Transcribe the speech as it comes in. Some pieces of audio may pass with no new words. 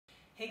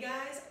Hey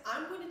guys,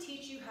 I'm going to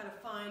teach you how to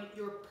find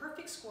your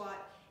perfect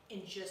squat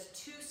in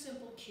just 2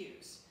 simple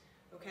cues,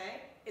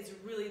 okay? It's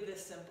really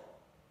this simple.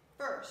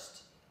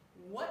 First,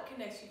 what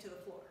connects you to the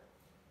floor?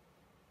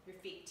 Your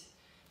feet.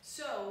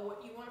 So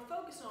what you want to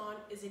focus on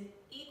is an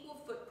equal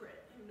footprint.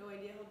 I have no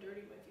idea how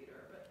dirty my feet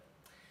are, but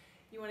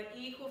you want an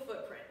equal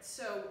footprint.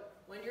 So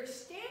when you're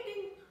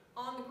standing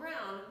on the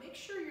ground, make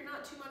sure you're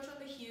not too much on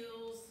the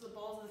heels, the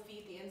balls of the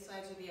feet, the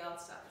insides or the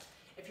outside.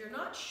 If you're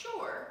not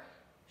sure,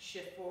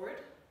 shift forward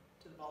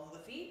to the balls of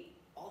the feet,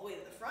 all the way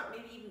to the front,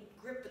 maybe even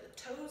grip at the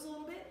toes a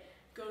little bit,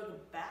 go to the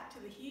back to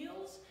the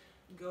heels,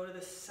 go to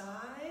the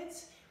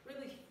sides,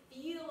 really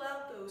feel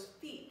out those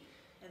feet,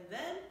 and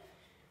then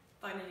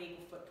find an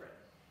equal footprint.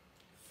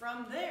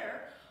 From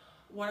there,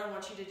 what I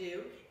want you to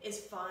do is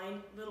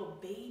find little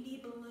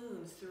baby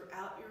balloons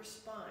throughout your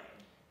spine.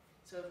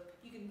 So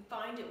you can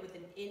find it with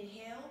an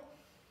inhale,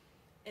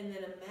 and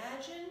then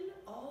imagine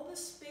all the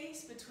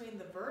space between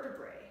the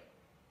vertebrae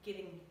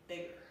getting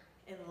bigger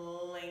and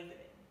lengthening.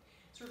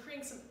 So we're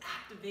creating some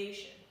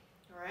activation,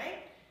 all right?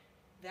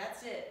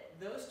 That's it.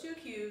 Those 2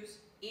 cues,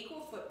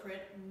 equal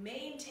footprint,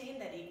 maintain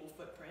that equal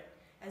footprint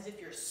as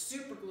if you're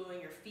super gluing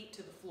your feet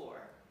to the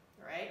floor,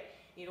 all right?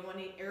 You don't want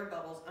any air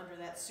bubbles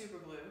under that super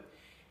glue.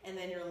 And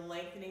then you're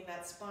lengthening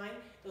that spine,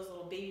 those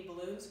little baby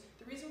balloons.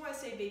 The reason why I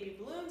say baby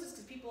balloons is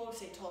because people always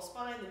say tall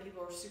spine, then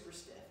people are super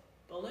stiff.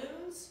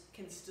 Balloons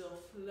can still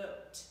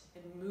float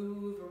and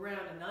move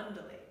around and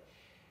undulate.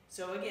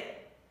 So again,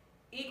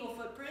 equal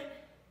footprint,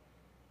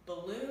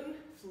 balloon,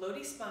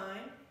 floaty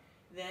spine,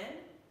 then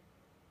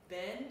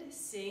bend,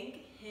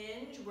 sink,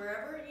 hinge,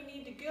 wherever you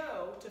need to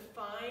go to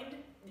find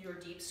your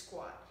deep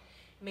squat.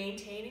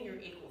 Maintaining your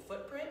equal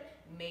footprint,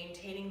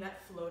 maintaining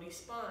that floaty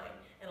spine,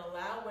 and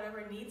allow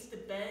whatever needs to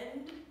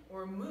bend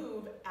or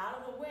move out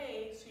of the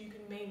way so you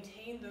can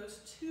maintain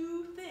those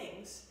 2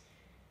 things,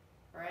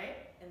 all right?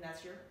 And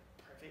that's your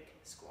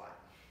perfect squat.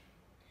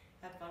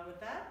 Have fun with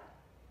that.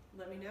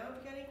 Let me know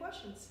if you got any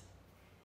questions.